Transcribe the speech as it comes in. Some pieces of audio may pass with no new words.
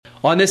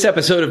On this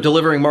episode of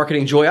Delivering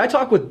Marketing Joy, I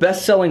talk with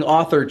best-selling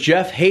author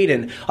Jeff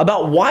Haden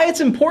about why it's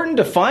important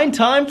to find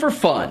time for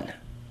fun.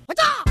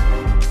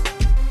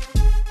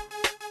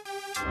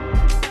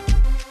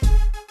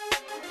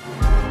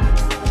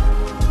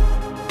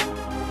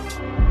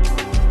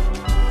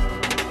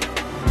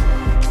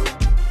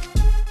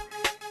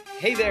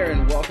 Hey there,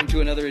 and welcome to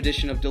another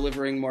edition of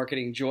Delivering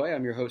Marketing Joy.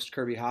 I'm your host,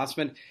 Kirby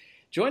Hausman.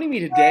 Joining me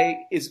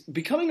today is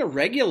becoming a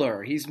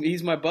regular.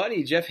 He's my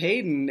buddy, Jeff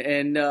Haden,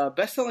 and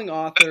best-selling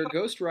author,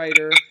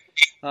 ghostwriter,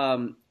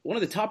 one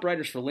of the top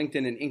writers for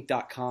LinkedIn and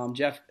Inc.com.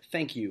 Jeff,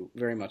 thank you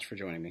very much for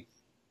joining me.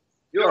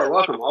 You are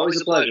welcome. Always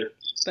a pleasure.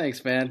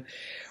 Thanks, man.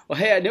 Well,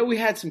 hey, I know we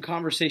had some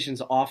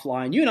conversations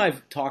offline. You and I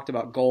have talked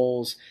about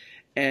goals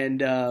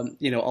and, a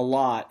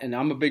lot, and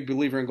I'm a big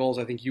believer in goals.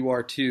 I think you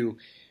are too.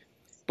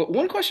 But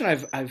one question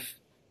I've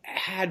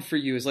had for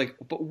you is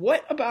but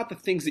what about the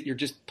things that you're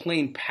just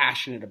plain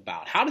passionate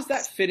about? How does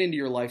that fit into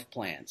your life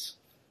plans?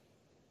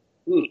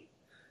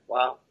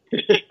 Wow.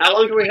 How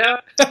long do we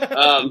have?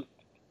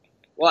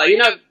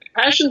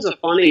 Passion's a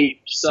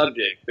funny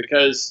subject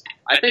because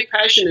I think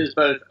passion is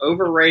both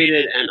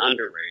overrated and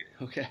underrated.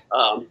 Okay.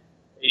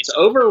 It's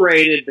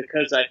overrated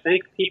because I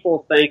think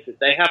people think that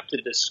they have to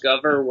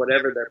discover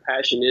whatever their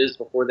passion is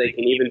before they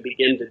can even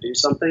begin to do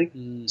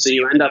something. So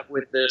you end up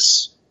with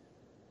this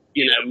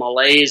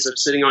malaise of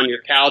sitting on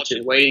your couch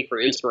and waiting for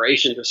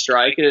inspiration to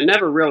strike, and it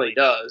never really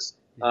does.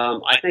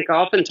 I think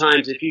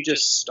oftentimes if you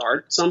just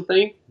start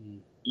something,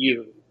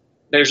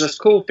 there's this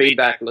cool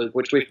feedback loop,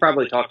 which we've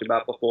probably talked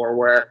about before,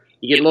 where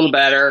you get a little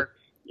better,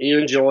 you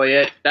enjoy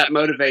it, that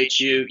motivates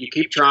you, you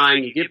keep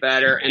trying, you get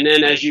better, and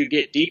then as you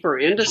get deeper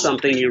into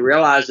something, you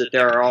realize that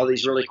there are all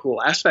these really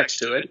cool aspects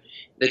to it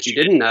that you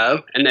didn't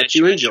know and that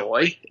you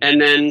enjoy,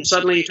 and then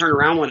suddenly you turn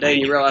around one day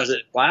and you realize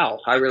that, wow,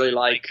 I really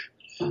like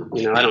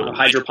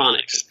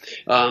hydroponics,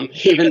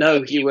 even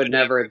though you would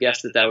never have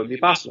guessed that would be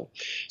possible.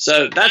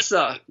 So that's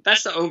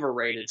the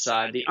overrated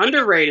side. The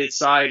underrated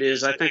side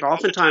is I think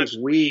oftentimes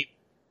we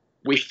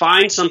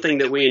find something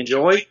that we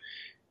enjoy,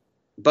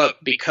 but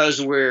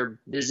because we're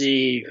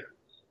busy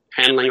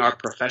handling our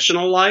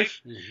professional life,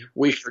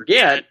 we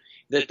forget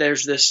that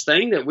there's this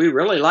thing that we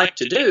really like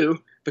to do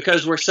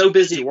because we're so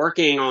busy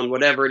working on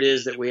whatever it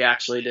is that we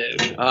actually do.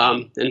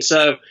 And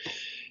so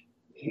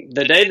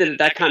the day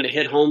that kind of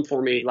hit home for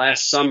me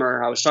last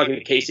summer, I was talking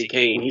to Casey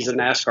Kane. He's a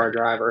NASCAR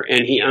driver,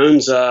 and he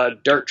owns a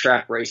dirt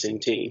track racing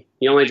team.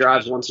 He only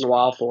drives once in a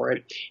while for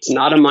it. It's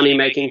not a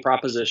money-making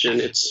proposition.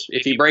 It's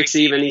if he breaks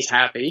even, he's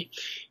happy.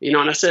 And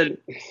I said,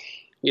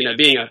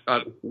 being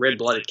a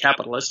red-blooded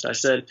capitalist, I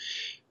said,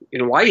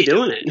 why are you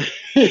doing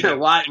it?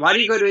 Why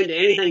do you go into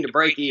anything to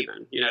break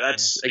even?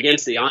 That's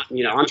against the,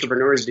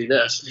 entrepreneurs do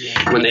this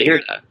when they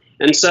hear that.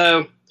 And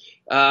so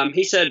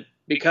he said,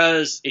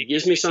 because it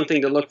gives me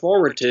something to look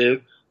forward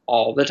to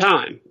all the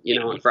time.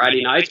 On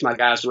Friday nights, my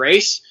guys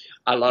race.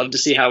 I love to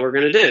see how we're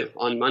going to do.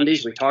 On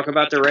Mondays, we talk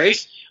about the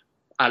race.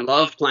 I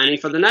love planning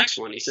for the next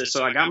one. He says,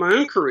 so I got my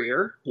own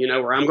career,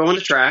 where I'm going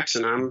to tracks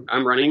and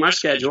I'm running my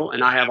schedule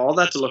and I have all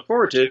that to look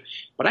forward to,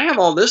 but I have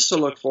all this to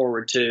look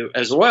forward to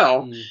as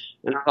well.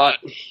 And I thought,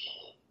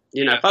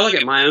 if I look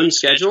at my own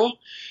schedule,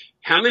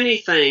 how many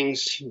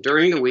things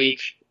during the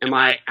week am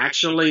I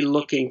actually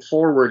looking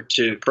forward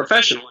to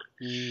professionally?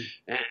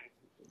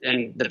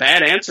 And the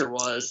bad answer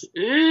was,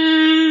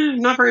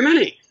 not very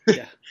many.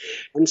 Yeah.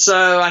 And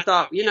so I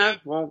thought,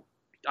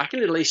 I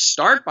can at least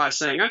start by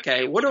saying,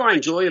 okay, what do I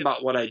enjoy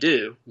about what I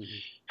do?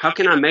 How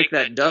can I make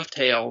that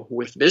dovetail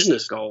with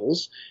business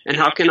goals? And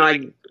how can I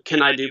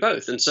do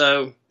both? And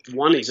so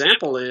one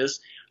example is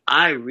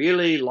I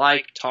really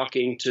like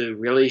talking to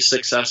really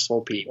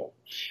successful people.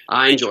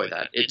 I enjoy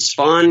that. It's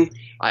fun.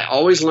 I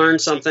always learn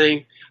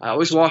something. I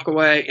always walk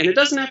away. And it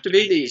doesn't have to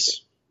be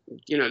these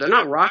they're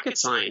not rocket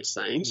science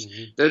things.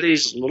 They're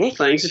these little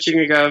things that you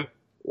can go,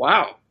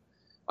 wow,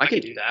 I can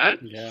do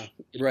that. Yeah,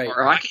 right.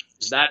 Or I can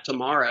use that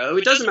tomorrow.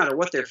 It doesn't matter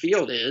what their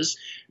field is.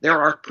 There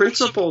are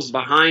principles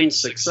behind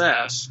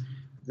success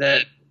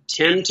that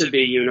tend to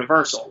be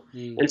universal.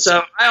 And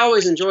so I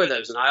always enjoy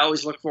those, and I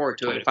always look forward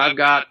to it. If I've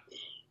got,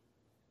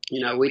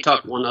 we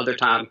talked one other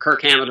time,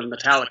 Kirk Hammett of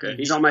Metallica,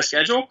 he's on my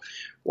schedule.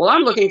 Well,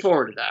 I'm looking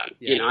forward to that.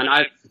 Yeah. And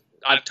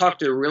I've talked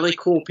to really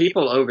cool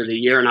people over the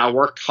year, and I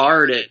worked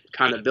hard at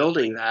kind of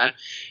building that,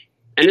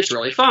 and it's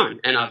really fun.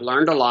 And I've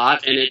learned a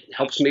lot, and it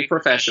helps me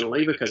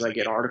professionally because I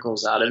get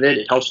articles out of it.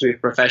 It helps me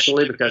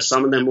professionally because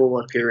some of them will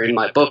appear in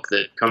my book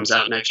that comes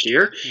out next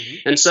year.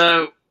 And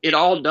so it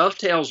all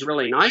dovetails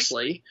really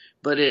nicely,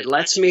 but it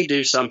lets me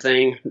do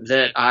something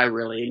that I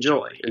really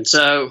enjoy. And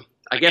so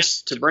I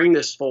guess to bring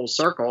this full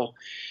circle,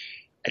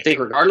 I think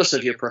regardless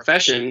of your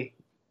profession,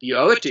 you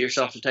owe it to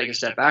yourself to take a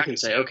step back and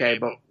say, okay,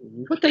 but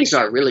what things do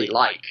I really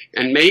like?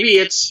 And maybe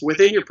it's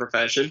within your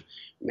profession.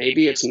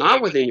 Maybe it's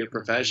not within your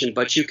profession,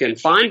 but you can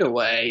find a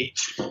way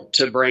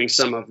to bring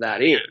some of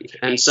that in.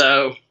 And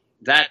so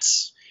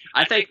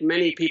I think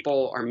many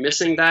people are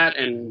missing that,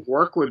 and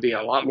work would be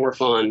a lot more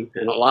fun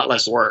and a lot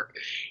less work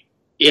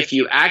if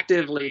you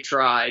actively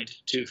tried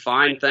to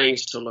find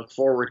things to look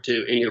forward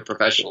to in your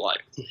professional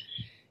life.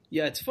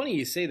 Yeah, it's funny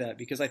you say that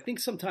because I think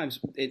sometimes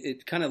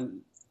it kind of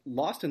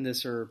lost in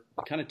this, or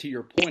kind of to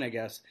your point, I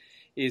guess,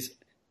 is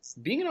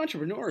being an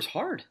entrepreneur is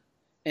hard.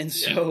 And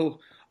so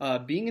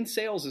being in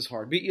sales is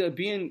hard.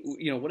 Being,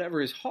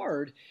 whatever is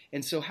hard.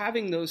 And so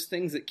having those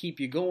things that keep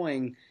you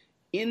going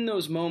in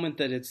those moments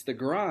that it's the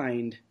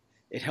grind,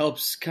 it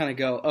helps kind of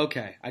go,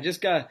 okay, I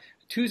just got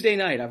Tuesday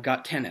night, I've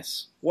got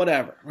tennis,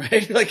 whatever,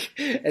 right?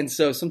 And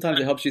so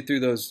sometimes it helps you through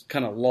those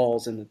kind of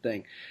lulls in the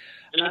thing.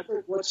 And I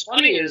think what's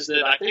funny is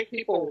that I think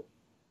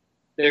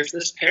there's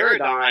this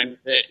paradigm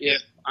that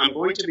if I'm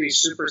going to be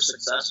super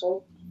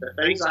successful, the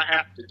things I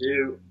have to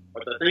do,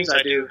 or the things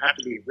I do, have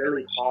to be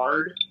really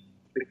hard,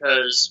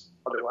 because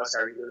otherwise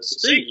how are you going to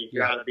succeed?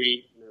 You've got to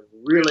be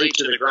really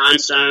to the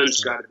grindstone.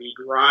 It's got to be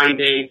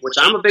grinding, which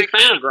I'm a big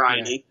fan of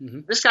grinding. Yeah.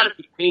 Mm-hmm. It's got to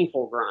be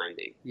painful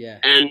grinding. Yeah.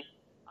 And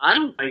I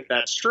don't think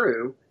that's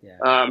true. Yeah.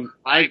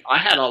 I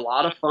had a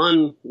lot of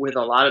fun with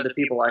a lot of the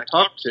people I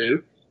talked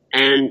to,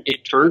 and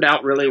it turned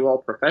out really well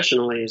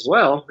professionally as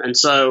well. And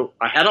so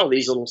I had all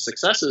these little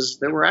successes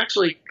that were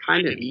actually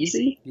kind of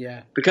easy.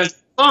 Yeah. Because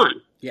it's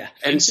fun. Yeah.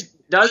 And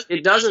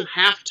it doesn't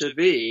have to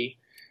be,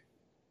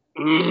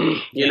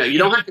 you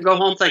don't have to go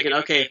home thinking,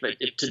 okay,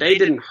 if today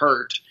didn't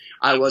hurt,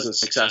 I wasn't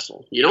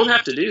successful. You don't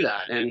have to do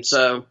that. And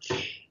so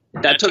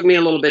that took me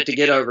a little bit to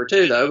get over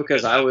too, though,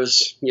 because I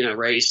was,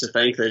 raised to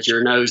think that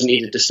your nose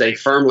needed to stay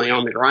firmly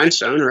on the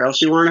grindstone or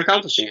else you weren't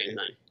accomplishing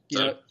anything.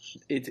 So.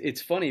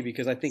 It's funny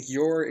because I think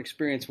your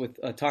experience with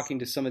talking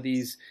to some of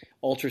these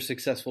ultra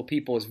successful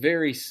people is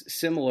very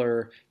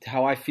similar to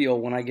how I feel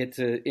when I get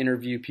to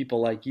interview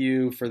people like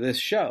you for this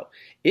show.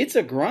 It's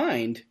a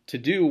grind to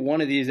do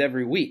one of these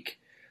every week.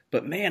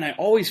 But man, I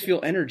always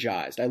feel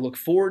energized. I look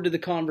forward to the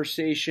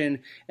conversation,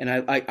 and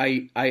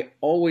I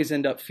always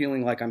end up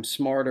feeling like I'm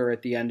smarter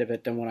at the end of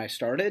it than when I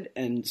started.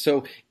 And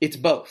so it's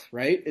both,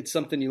 right? It's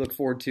something you look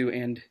forward to,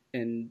 and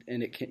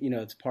it can,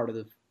 it's part of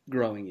the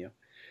growing you.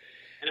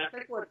 And I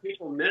think what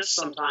people miss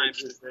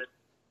sometimes is that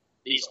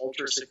these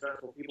ultra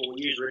successful people,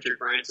 we use Richard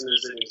Branson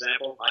as an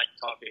example. I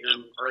talked to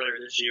him earlier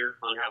this year,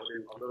 hung out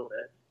with him a little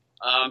bit.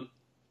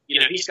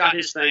 He's got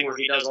his thing where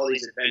he does all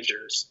these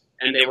adventures.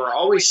 And they were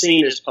always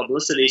seen as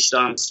publicity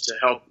stunts to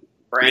help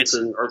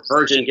Branson or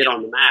Virgin get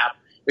on the map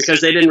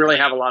because they didn't really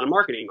have a lot of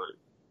marketing money.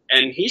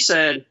 And he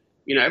said,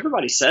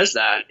 everybody says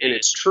that, and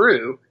it's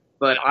true,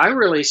 but I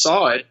really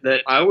saw it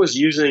that I was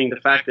using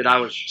the fact that I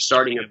was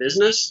starting a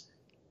business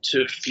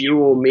to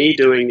fuel me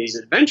doing these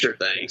adventure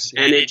things.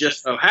 And it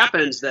just so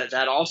happens that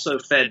also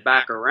fed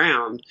back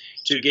around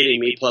to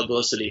getting me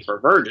publicity for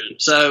Virgin.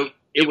 So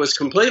it was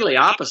completely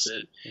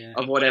opposite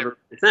of what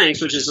everybody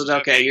thinks, which is,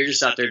 okay, you're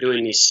just out there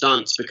doing these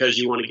stunts because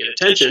you want to get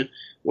attention.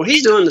 Well,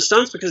 he's doing the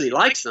stunts because he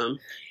likes them,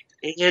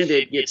 and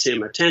it gets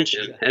him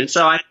attention. And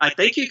so I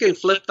think you can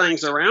flip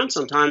things around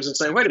sometimes and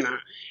say, wait a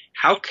minute,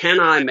 how can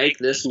I make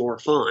this more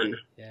fun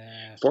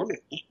for me?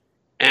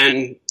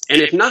 And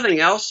if nothing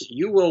else,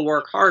 you will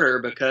work harder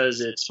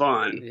because it's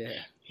fun.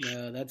 Yeah,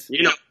 no, that's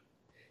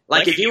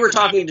if you were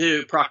talking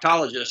to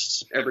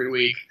proctologists every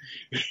week,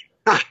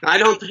 I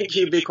don't think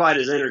you'd be quite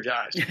as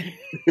energized.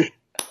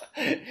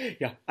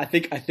 Yeah, I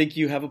think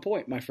you have a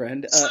point, my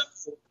friend.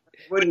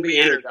 Wouldn't be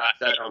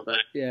energized, I don't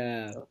think.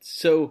 Yeah.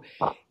 So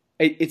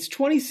it's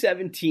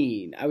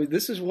 2017.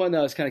 This is one that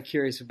I was kind of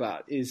curious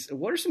about. Is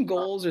what are some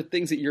goals or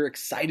things that you're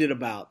excited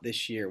about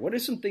this year? What are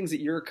some things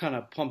that you're kind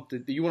of pumped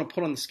that you want to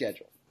put on the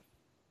schedule?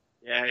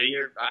 Yeah,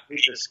 I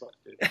hate this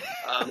question.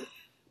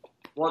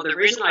 Well, the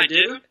reason I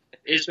do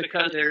is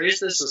because there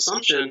is this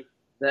assumption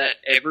that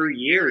every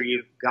year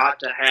you've got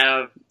to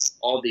have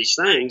all these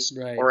things,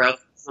 or else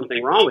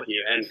something wrong with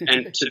you.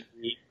 And to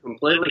be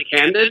completely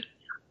candid,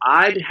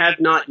 I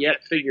have not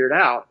yet figured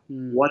out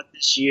what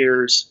this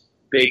year's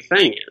big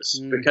thing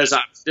is because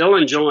I'm still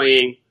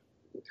enjoying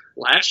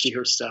last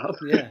year's stuff.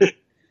 Yeah.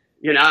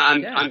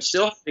 I'm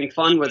still having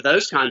fun with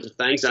those kinds of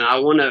things, and I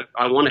want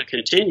to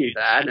continue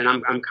that, and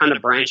I'm kind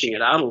of branching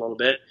it out a little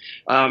bit.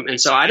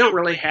 And so I don't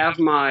really have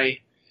my,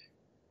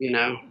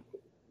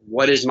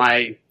 what is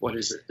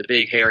it, the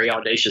big, hairy,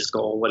 audacious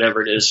goal,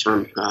 whatever it is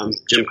from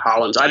Jim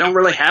Collins. I don't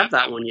really have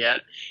that one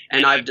yet,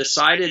 and I've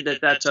decided that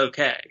that's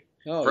okay.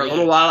 For a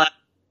little while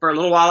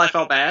I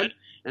felt bad,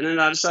 and then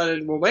I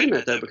decided, well, wait a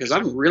minute, though, because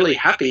I'm really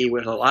happy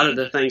with a lot of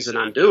the things that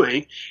I'm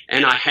doing,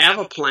 and I have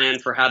a plan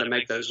for how to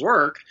make those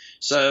work.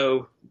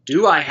 So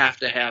do I have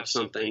to have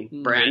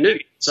something brand new?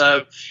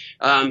 So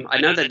I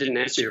know that didn't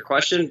answer your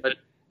question,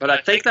 but I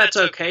think that's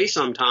okay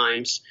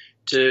sometimes.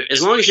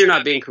 As long as you're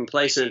not being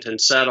complacent and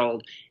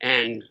settled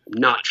and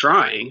not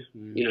trying,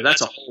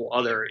 that's a whole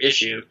other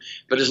issue.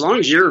 But as long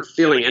as you're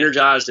feeling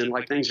energized and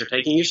like things are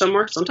taking you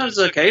somewhere, sometimes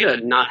it's okay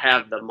to not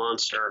have the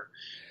monster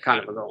kind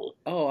of a goal.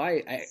 Oh,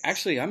 I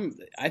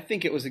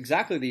think it was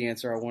exactly the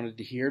answer I wanted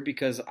to hear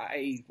because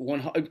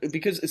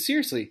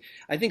seriously,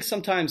 I think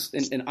sometimes,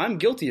 and I'm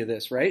guilty of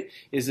this, right?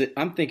 Is that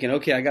I'm thinking,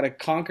 okay, I got to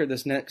conquer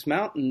this next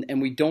mountain,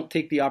 and we don't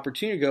take the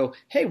opportunity to go,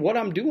 hey, what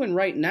I'm doing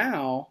right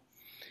now.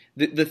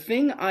 The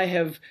thing I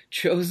have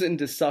chosen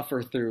to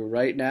suffer through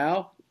right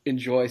now,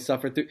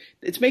 suffer through,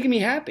 it's making me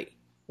happy.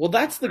 Well,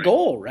 that's the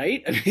goal,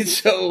 right?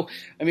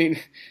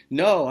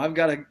 No, I've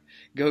got to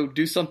go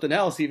do something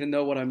else, even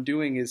though what I'm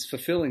doing is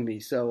fulfilling me.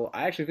 So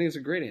I actually think it's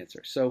a great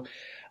answer. So,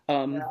 I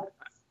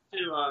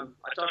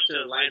talked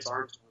to Lance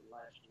Armstrong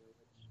last year,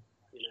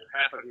 which,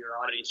 half of your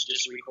audience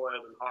just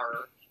recoiled in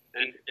horror,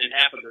 and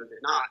half of them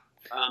did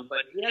not. But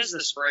he has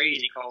this phrase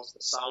he calls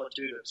the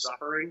solitude of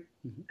suffering,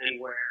 and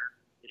where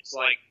it's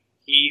like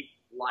he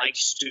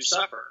likes to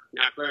suffer.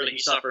 Now, clearly he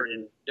suffered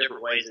in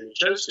different ways than he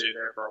chose to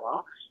there for a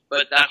while.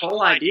 But that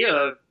whole idea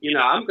of,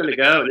 I'm going to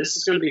go, and this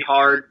is going to be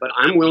hard, but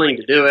I'm willing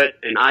to do it,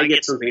 and I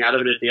get something out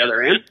of it at the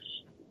other end,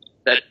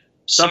 that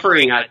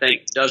suffering, I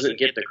think, doesn't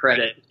get the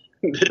credit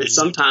that it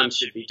sometimes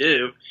should be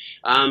due.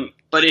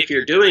 But if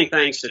you're doing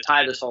things to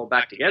tie this all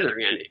back together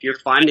again, if you're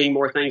finding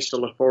more things to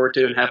look forward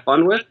to and have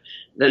fun with,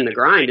 then the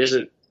grind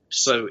isn't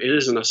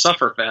a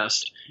suffer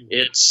fest.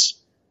 It's,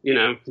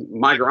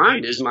 my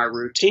grind is my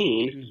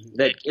routine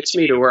that gets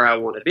me to where I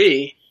want to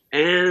be.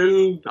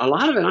 And a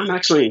lot of it I'm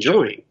actually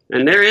enjoying.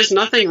 And there is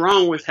nothing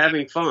wrong with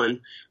having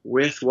fun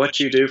with what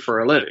you do for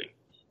a living.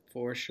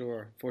 For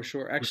sure.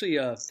 Actually,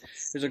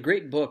 there's a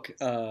great book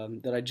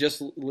that I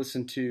just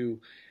listened to,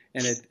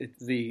 and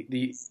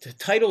the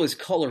title is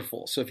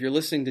colorful. So if you're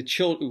listening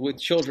to with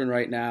children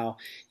right now,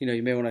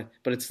 you may want to.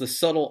 But it's The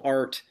Subtle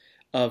Art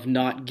of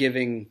Not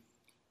Giving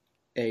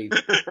a.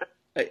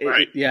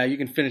 Right. Yeah, you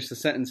can finish the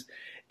sentence.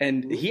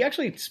 And he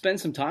actually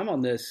spends some time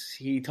on this.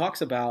 He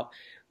talks about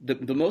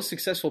the most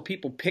successful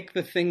people pick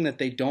the thing that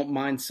they don't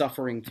mind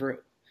suffering through.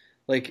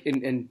 Like,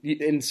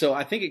 and so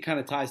I think it kind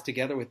of ties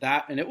together with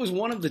that. And it was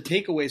one of the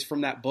takeaways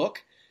from that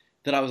book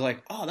that I was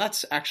like, oh,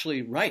 that's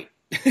actually right.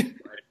 Right.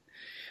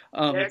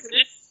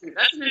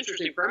 That's an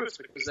interesting premise,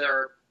 because there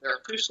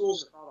are two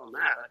schools of thought on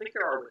that. I think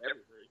there are with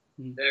everything.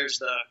 Mm-hmm.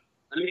 There's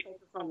let me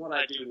focus on what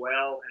I do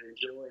well and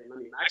enjoy, and let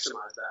me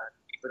maximize that.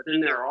 But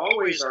then there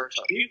always are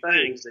a few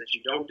things that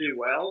you don't do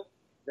well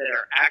that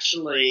are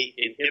actually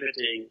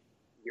inhibiting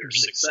your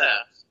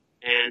success.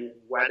 And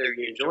whether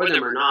you enjoy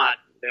them or not,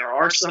 there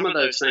are some of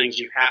those things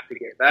you have to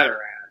get better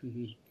at.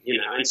 Mm-hmm.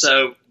 And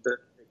so the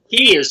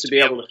key is to be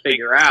able to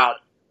figure out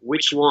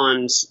which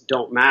ones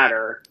don't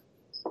matter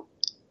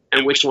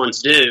and which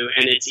ones do.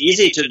 And it's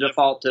easy to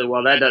default to,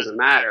 well, that doesn't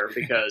matter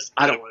because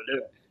I don't want to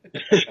do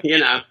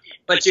it.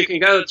 But you can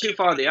go too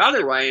far the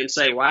other way and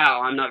say,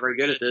 wow, I'm not very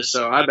good at this,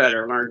 so I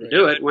better learn to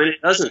do it, when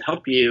it doesn't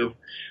help you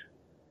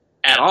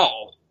at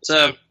all.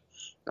 So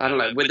I don't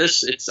know. With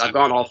this, I've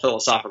gone all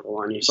philosophical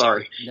on you.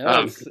 Sorry.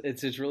 No,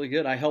 it's really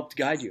good. I helped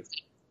guide you.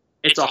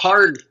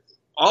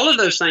 All of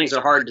those things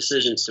are hard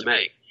decisions to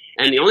make.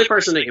 And the only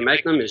person that can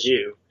make them is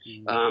you.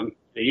 Mm-hmm.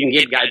 You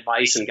can get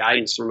advice and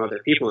guidance from other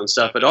people and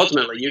stuff, but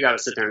ultimately you got to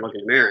sit there and look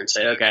in the mirror and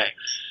say, okay,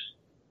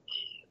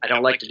 I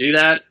don't like to do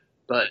that,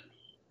 but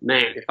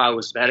man, if I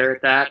was better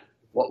at that,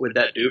 what would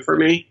that do for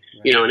me?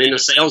 Right. And in a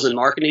sales and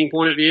marketing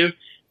point of view,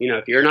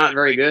 if you're not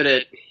very good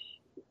at,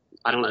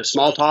 I don't know,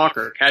 small talk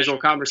or casual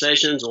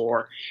conversations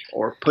or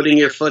putting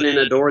your foot in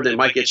a door that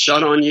might get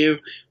shut on you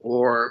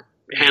or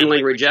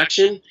handling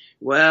rejection,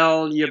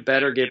 well, you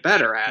better get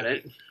better at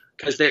it,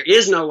 because there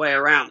is no way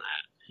around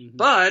that. Mm-hmm.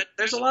 But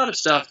there's a lot of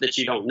stuff that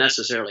you don't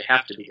necessarily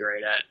have to be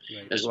great at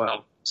as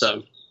well.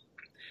 So.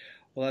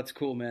 Well, that's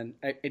cool, man.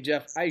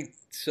 Jeff, I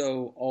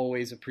so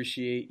always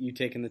appreciate you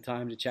taking the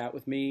time to chat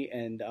with me,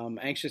 and I'm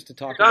anxious to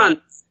talk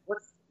about.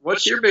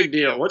 What's your big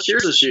deal? What's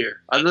yours this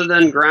year? Other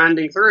than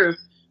grinding through,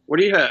 what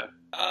do you have?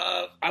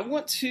 I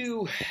want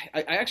to.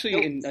 I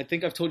actually, and I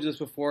think I've told you this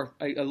before.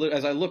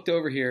 As I looked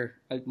over here,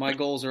 my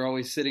goals are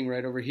always sitting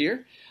right over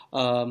here.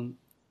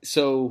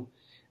 So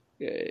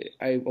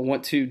I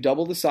want to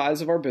double the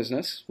size of our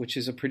business, which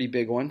is a pretty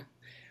big one.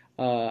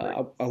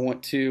 I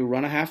want to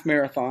run a half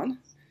marathon.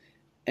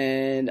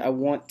 And I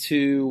want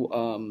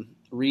to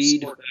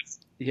read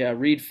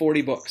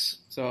 40 books.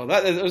 So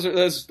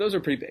those are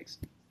pretty big.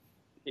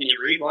 Can you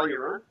read while you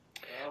run?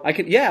 I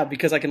can,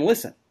 because I can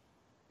listen.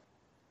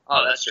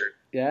 Oh, that's true.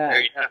 Yeah.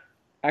 There you go.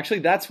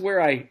 Actually, that's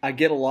where I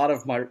get a lot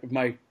of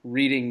my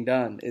reading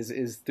done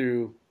is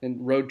through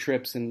road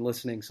trips and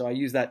listening. So I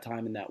use that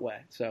time in that way.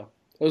 So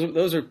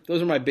those are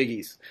my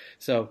biggies.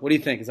 So what do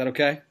you think? Is that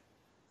okay?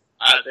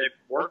 They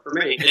work for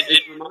me.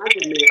 It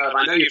reminded me of.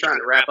 I know you're trying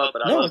to wrap up,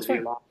 but I love to be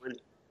long-winded.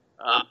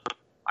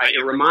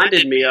 It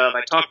reminded me of,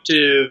 I talked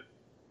to,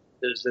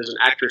 there's an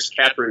actress,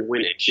 Catherine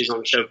Winnick. She's on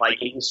the show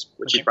Vikings,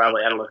 which you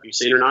probably, I don't know if you've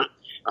seen or not.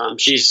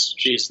 She's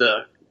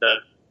the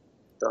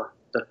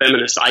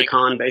feminist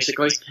icon,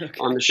 basically,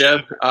 on the show.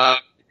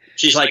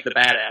 She's like the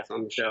badass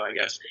on the show, I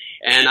guess.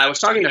 And I was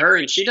talking to her,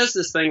 and she does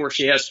this thing where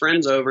she has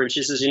friends over, and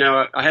she says,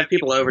 I have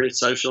people over, and it's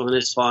social, and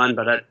it's fun,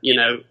 but I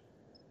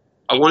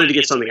wanted to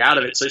get something out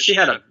of it. So she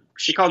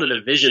called it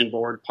a vision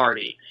board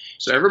party.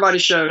 So everybody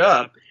showed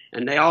up,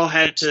 and they all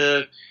had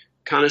to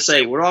kind of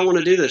say, what do I want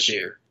to do this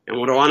year? And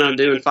what do I want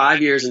to do in 5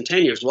 years and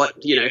 10 years? What,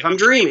 if I'm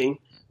dreaming,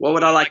 what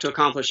would I like to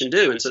accomplish and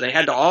do? And so they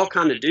had to all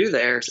kind of do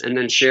theirs and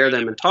then share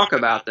them and talk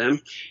about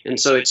them. And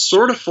so it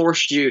sort of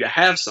forced you to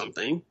have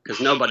something, because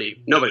nobody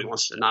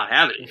wants to not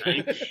have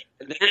anything.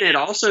 And then it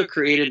also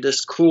created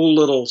this cool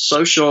little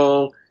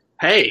social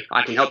hey,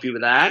 I can help you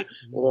with that,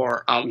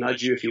 or I'll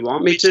nudge you if you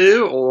want me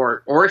to,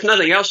 or if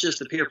nothing else, just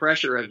the peer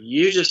pressure of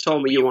you just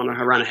told me you want to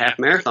run a half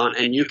marathon,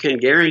 and you can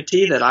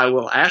guarantee that I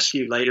will ask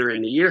you later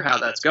in the year how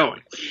that's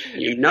going.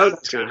 You know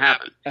that's going to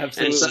happen.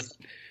 Absolutely.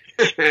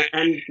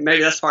 And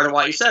maybe that's part of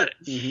why you said it.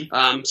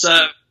 Mm-hmm.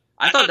 So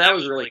I thought that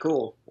was really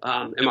cool.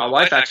 And my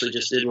wife actually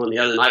just did one the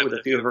other night with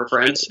a few of her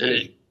friends,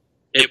 and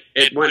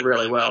it went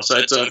really well. So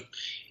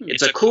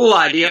it's a cool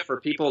idea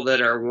for people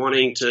that are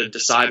wanting to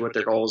decide what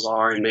their goals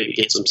are and maybe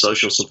get some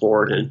social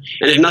support. And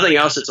if nothing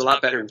else, it's a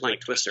lot better than playing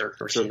Twister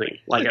or something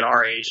like at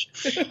our age.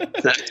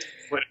 That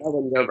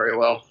wouldn't go very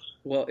well.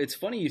 Well, it's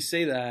funny you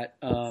say that,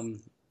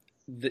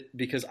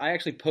 because I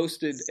actually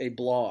posted a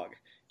blog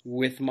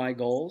with my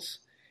goals.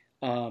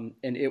 And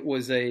it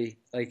was I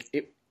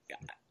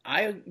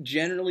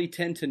generally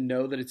tend to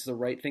know that it's the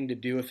right thing to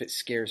do if it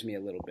scares me a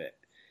little bit,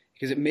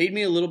 because it made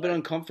me a little bit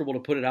uncomfortable to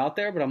put it out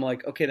there, but I'm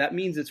like, okay, that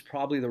means it's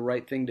probably the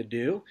right thing to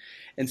do.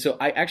 And so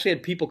I actually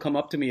had people come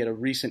up to me at a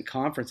recent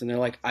conference and they're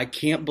like, I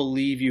can't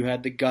believe you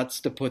had the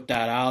guts to put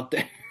that out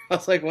there. I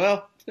was like,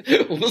 well,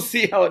 we'll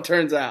see how it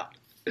turns out.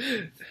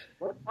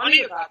 What's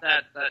funny about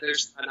that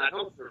there's, and I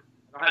don't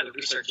have the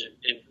research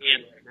in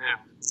hand right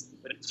now,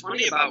 but it's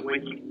funny about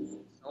when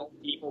you tell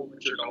people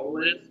what your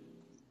goal is,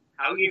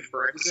 how you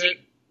phrase it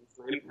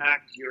will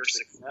impact your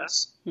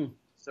success.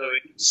 So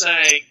if you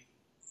say,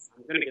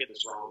 I'm going to get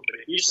this wrong, but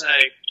if you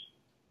say,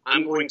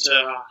 I'm going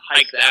to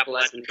hike the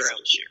Appalachian Trail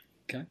this year.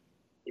 Okay.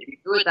 If you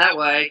do it that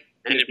way,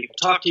 and if people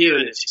talk to you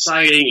and it's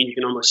exciting and you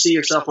can almost see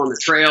yourself on the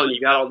trail and you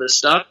got all this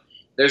stuff,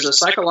 there's a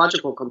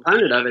psychological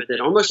component of it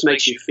that almost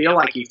makes you feel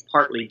like you've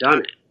partly done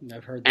it.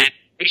 I've heard that. And it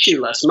makes you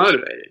less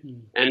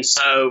motivated. And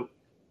so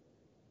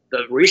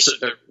the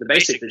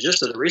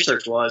gist of the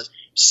research was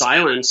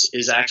silence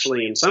is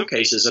actually in some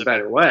cases a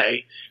better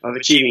way of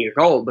achieving your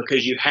goal,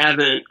 because you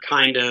haven't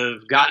kind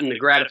of gotten the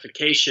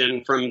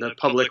gratification from the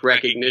public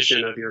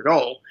recognition of your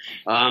goal.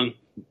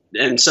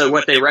 And so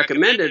what they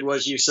recommended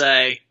was you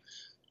say,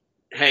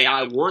 hey,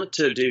 I want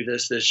to do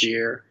this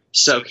year,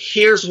 so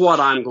here's what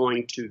I'm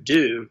going to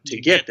do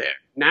to get there.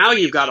 Now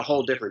you've got a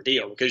whole different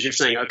deal, because you're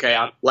saying, okay,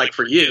 like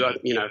for you,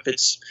 if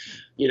it's,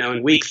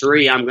 in week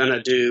 3, I'm going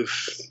to do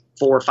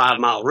 4 or 5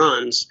 mile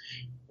runs.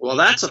 Well,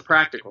 that's a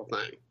practical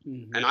thing.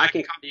 Mm-hmm. And I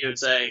can come to you and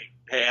say,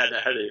 hey,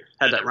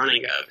 how'd that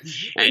running go?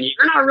 And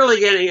you're not really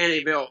getting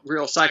any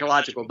real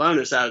psychological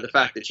bonus out of the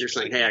fact that you're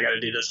saying, hey, I got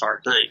to do this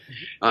hard thing.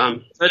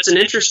 So it's an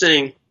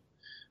interesting,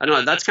 I don't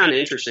know, that's kind of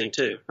interesting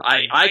too.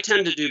 I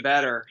tend to do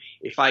better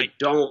if I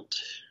don't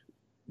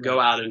go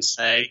out and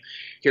say,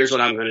 here's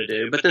what I'm going to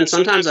do. But then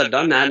sometimes I've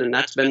done that, and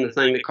that's been the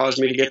thing that caused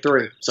me to get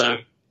through. So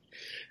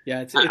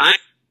yeah,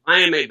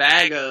 I am a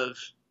bag of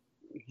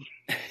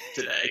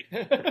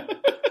today.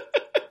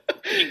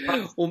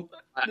 Well,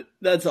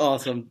 that's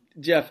awesome.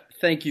 Jeff,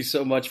 thank you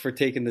so much for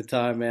taking the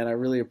time, man. I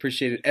really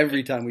appreciate it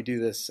every time we do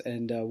this,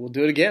 and we'll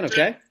do it again,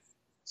 okay?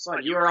 So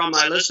you are on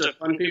my list of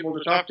fun people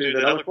to talk to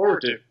that I look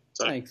forward to.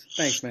 So.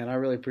 Thanks, man. I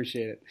really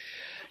appreciate it.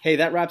 Hey,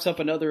 that wraps up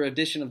another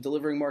edition of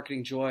Delivering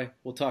Marketing Joy.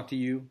 We'll talk to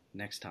you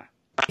next time.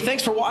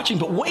 Thanks for watching,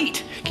 but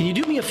wait! Can you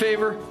do me a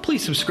favor?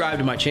 Please subscribe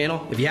to my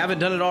channel. If you haven't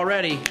done it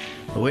already,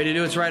 the way to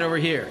do it's right over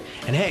here.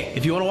 And hey,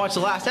 if you want to watch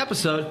the last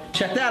episode,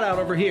 check that out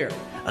over here.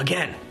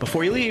 Again,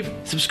 before you leave,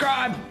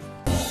 subscribe!